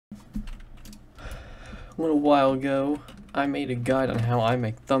little while ago, I made a guide on how I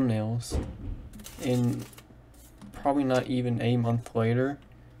make thumbnails, and probably not even a month later,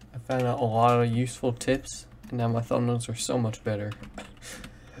 I found out a lot of useful tips, and now my thumbnails are so much better.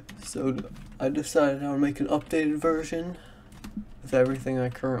 So I decided I would make an updated version with everything I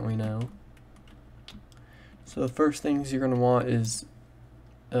currently know. So the first things you're going to want is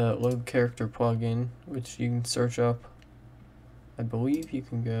load character plugin, which you can search up. I believe you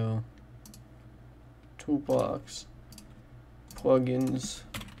can go toolbox, plugins,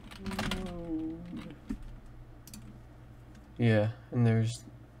 yeah, and there's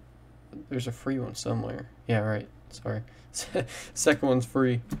a free one somewhere. Yeah, right, sorry. Second one's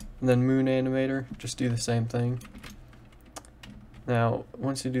free. And then Moon Animator, just do the same thing. Now,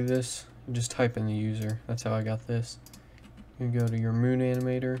 once you do this, you just type in the user. That's how I got this. You go to your Moon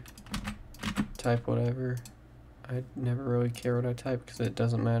Animator, type whatever. I never really care what I type because it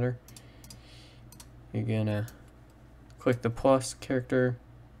doesn't matter. You're gonna click the plus character.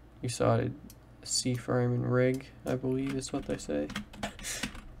 You saw it, C-frame and rig, I believe is what they say.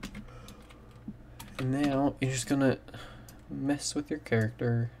 And now you're just gonna mess with your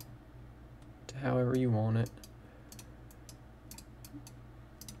character to however you want it.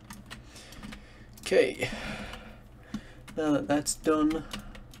 Okay, now that that's done,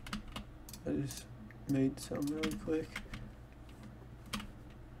 I just made some really quick.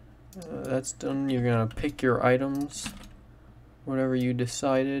 That's done. You're gonna pick your items, whatever you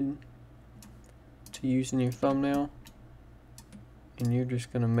decided to use in your thumbnail, and you're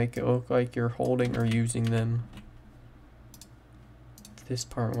just gonna make it look like you're holding or using them. This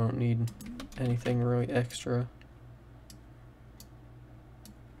part won't need anything really extra.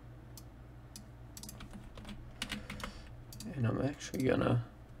 And I'm actually gonna,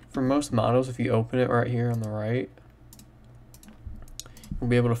 for most models, if you open it right here on the right, you'll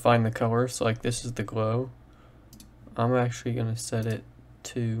be able to find the colors. So like this is the glow. I'm actually gonna set it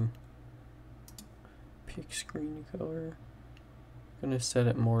to pick screen color. I'm gonna set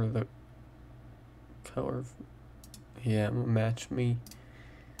it more to the color. Yeah, I'm gonna match me.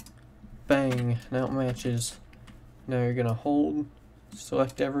 Bang, now it matches. Now you're gonna hold,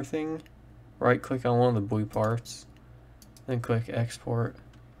 select everything, right click on one of the blue parts, then click export.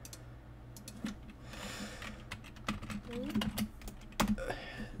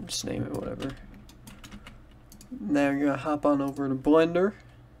 Just name it whatever. Now you're gonna hop on over to Blender.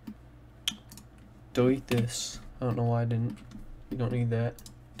 Delete this. I don't know why I didn't. You don't need that.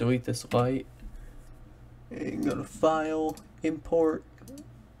 Delete this light. And go to File, Import,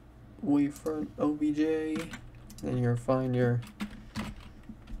 Wavefront OBJ. Then you're gonna find your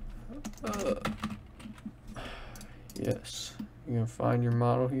yes. You're gonna find your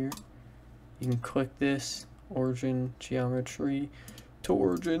model here. You can click this origin geometry to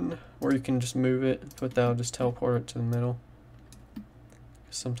origin, or you can just move it, but that'll just teleport it to the middle.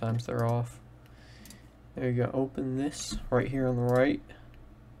 Sometimes they're off. There you go. Open this right here on the right.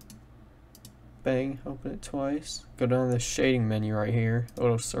 Bang, open it twice. Go down to the shading menu right here, a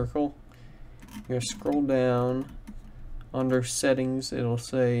little circle. You're gonna scroll down. Under settings, it'll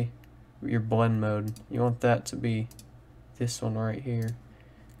say your blend mode. You want that to be this one right here,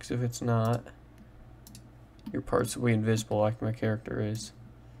 because if it's not, your parts will be invisible like my character is.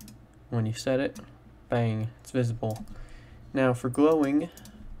 When you set it, bang, it's visible. Now for glowing,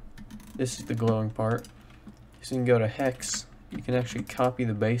 this is the glowing part. So you can go to hex. You can actually copy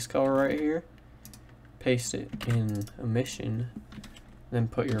the base color right here, paste it in emission, then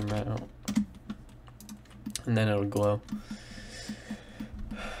put your amount, and then it'll glow.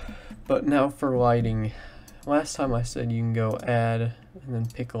 But now for lighting. Last time I said you can go add and then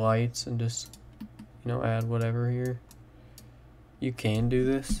pick lights and just, you know, add whatever here. You can do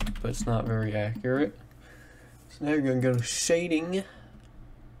this, but it's not very accurate. So now you're going to go to shading.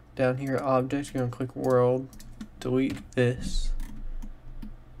 Down here, object, you're going to click world, delete this.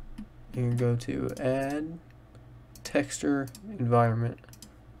 You're going to go to add, texture, environment.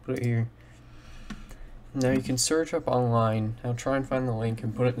 Put it here. Now you can search up online. I'll try and find the link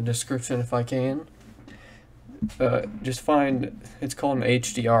and put it in the description if I can. Just find, it's called an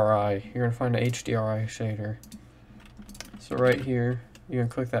HDRI. You're going to find an HDRI shader. So right here, you're going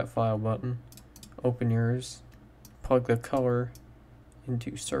to click that file button, open yours, plug the color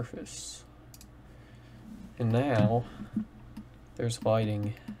into surface. And now, there's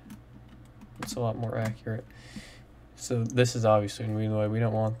lighting. It's a lot more accurate. So this is obviously going to be the way we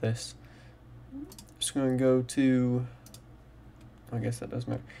don't want this. Just going to go to, I guess that doesn't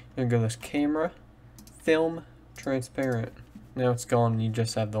matter. You're going to go to this camera, film, transparent. Now it's gone and you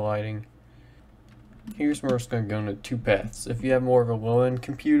just have the lighting. Here's where it's going to go into two paths. If you have more of a low-end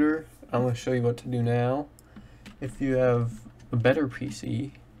computer, I'm going to show you what to do now. If you have a better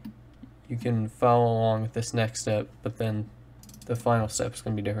PC, you can follow along with this next step, but then the final step is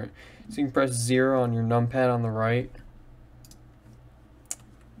going to be different. So you can press 0 on your numpad on the right,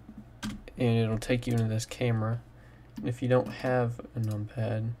 and it'll take you into this camera. And if you don't have a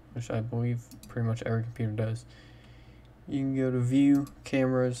numpad, which I believe pretty much every computer does, you can go to View,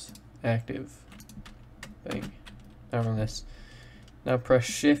 Cameras, Active. Bang. Now run this. Now press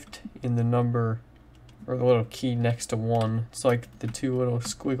Shift in the number, or the little key next to 1. It's like the two little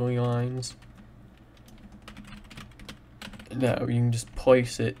squiggly lines. Now you can just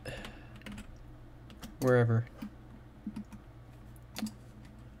place it wherever.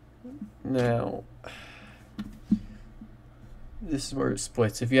 Now, this is where it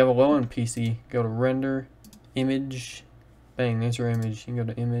splits. If you have a low-end PC, go to Render, Image, bang, there's your image. You can go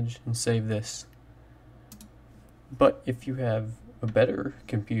to Image and save this. But if you have a better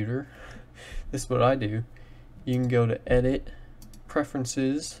computer, this is what I do. You can go to Edit,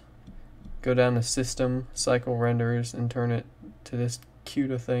 Preferences, go down to System, Cycle Renders, and turn it to this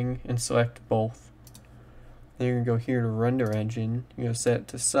CUDA thing, and select both. Then you're going to go here to Render Engine. You're going to set it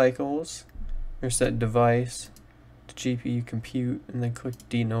to Cycles, or set Device to GPU Compute, and then click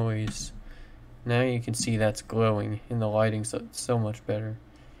Denoise. Now you can see that's glowing in the lighting, so it's so much better.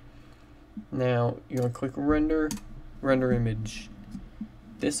 Now you're going to click Render, Render Image.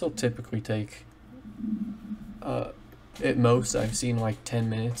 This will typically take, at most I've seen like 10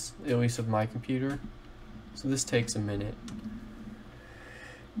 minutes, at least with my computer. So this takes a minute.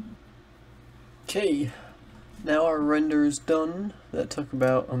 Okay, now our render is done. That took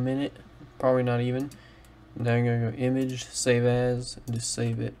about a minute, probably not even. Now I'm going to go Image, Save As, and just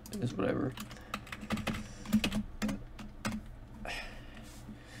save it as whatever.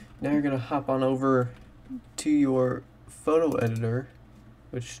 Now you're going to hop on over to your photo editor,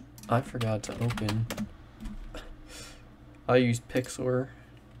 which I forgot to open. I use Pixlr.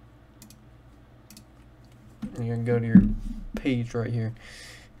 And you're going to go to your page right here.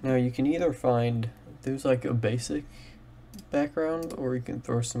 Now you can either find, there's like a basic background, or you can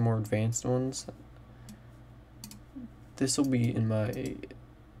throw some more advanced ones. This will be in my,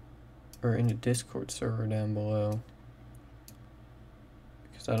 or in the Discord server down below,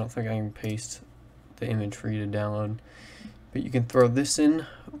 because I don't think I can paste the image for you to download. But you can throw this in,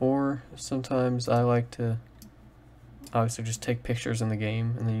 or sometimes I like to obviously just take pictures in the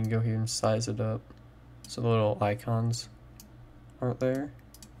game, and then you can go here and size it up so the little icons aren't there.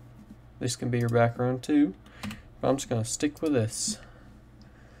 This can be your background too, but I'm just going to stick with this.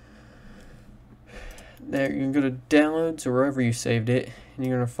 Now you can go to Downloads or wherever you saved it, and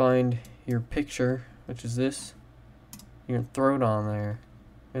you're going to find your picture, which is this. You're going to throw it on there,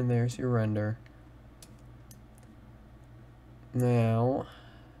 and there's your render. Now,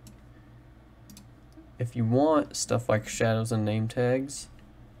 if you want stuff like shadows and name tags,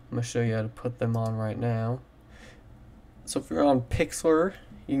 I'm going to show you how to put them on right now. So if you're on Pixlr,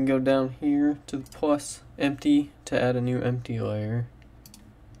 you can go down here to the plus empty to add a new empty layer.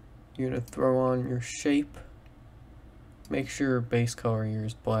 You're going to throw on your shape. Make sure your base color here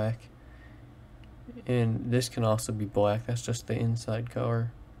is black. And this can also be black, that's just the inside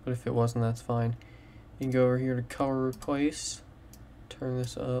color. But if it wasn't, that's fine. You can go over here to color replace, turn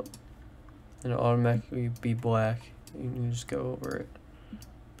this up, and it'll automatically be black. You can just go over it.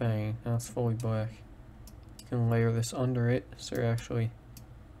 Bang, now it's fully black. You can layer this under it so you're actually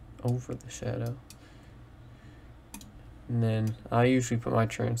over the shadow. And then I usually put my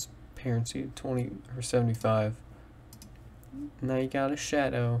transparency to 20 or 75. Now you got a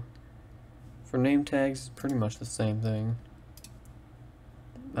shadow. For name tags, it's pretty much the same thing.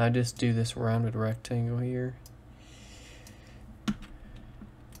 I just do this rounded rectangle here.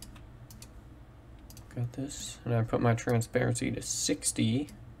 Got this, and I put my transparency to 60.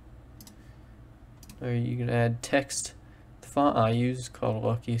 There you can add text. The font I use is called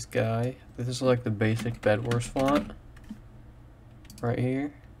Luckiest Guy. This is like the basic BedWars font right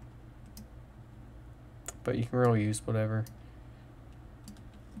here, but you can really use whatever.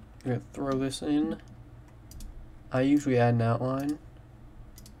 I'm gonna throw this in. I usually add an outline.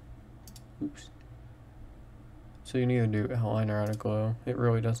 Oops. So you can either do outline or add a glow. It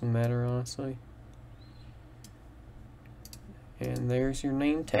really doesn't matter, honestly. And there's your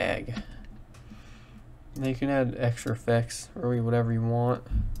name tag. Now you can add extra effects or whatever you want.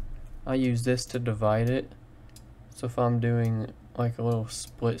 I use this to divide it. So if I'm doing like a little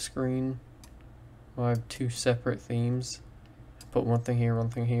split screen, I have two separate themes. I put one thing here,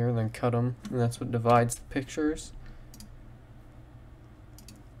 and then cut them, and that's what divides the pictures.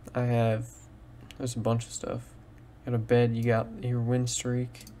 There's a bunch of stuff. Got a bed, you got your win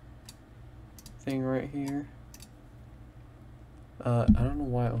streak, thing right here. I don't know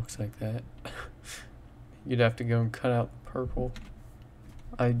why it looks like that. You'd have to go and cut out the purple.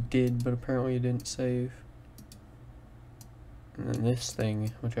 I did, but apparently it didn't save. And then this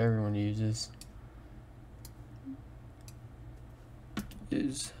thing, which everyone uses,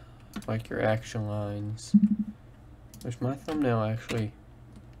 is like your action lines, which my thumbnail actually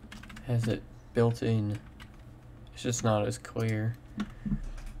has it built in. It's just not as clear.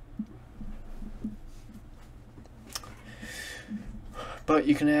 But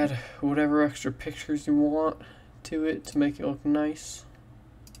you can add whatever extra pictures you want to it to make it look nice.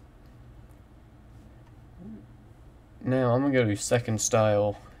 Now I'm gonna go to second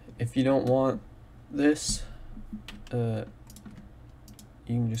style. If you don't want this, you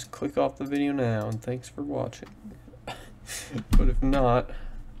can just click off the video now and thanks for watching. But if not,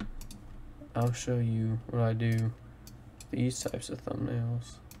 I'll show you what I do with these types of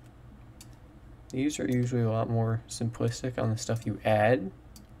thumbnails. These are usually a lot more simplistic on the stuff you add.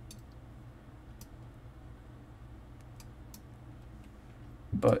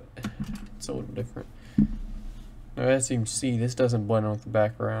 But it's a little different. Now, as you can see, this doesn't blend in with the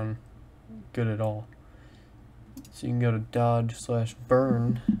background good at all. So you can go to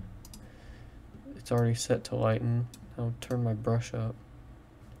dodge/burn. It's already set to lighten. I'll turn my brush up.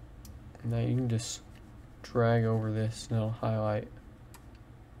 Now you can just drag over this and it'll highlight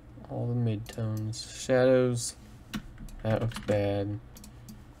all the midtones. Shadows, that looks bad.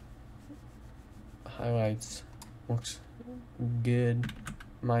 Highlights looks good,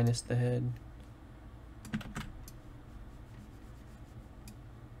 minus the head.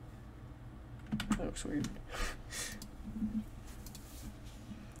 That looks weird.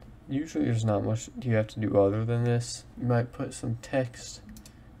 Usually there's not much you have to do other than this. You might put some text,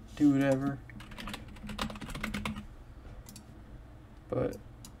 do whatever. But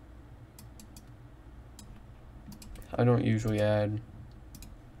I don't usually add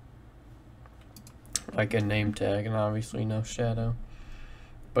like a name tag and obviously no shadow.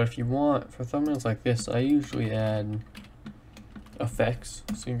 But if you want, for thumbnails like this, I usually add effects.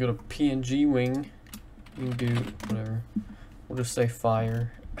 So you can go to PNG wing, you can do whatever. We'll just say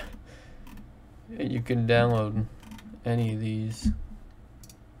fire. And you can download any of these.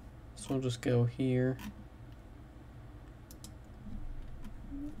 So we'll just go here.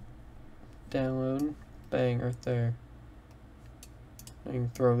 Download. Bang, right there. I can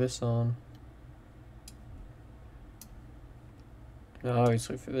throw this on. Now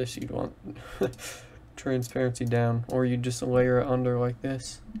obviously for this you'd want transparency down, or you just layer it under like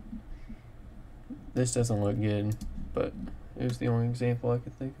this. This doesn't look good, but it was the only example I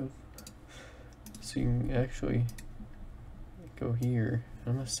could think of. So you can actually go here.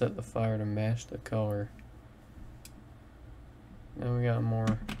 I'm gonna set the fire to match the color. Now we got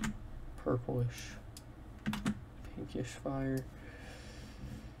more purplish, pinkish fire.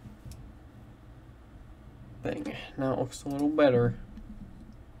 Bang. Now it looks a little better.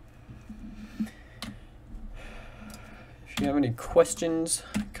 If you have any questions,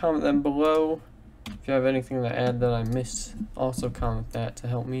 comment them below. If you have anything to add that I missed, also comment that to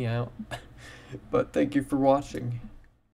help me out. But thank you for watching.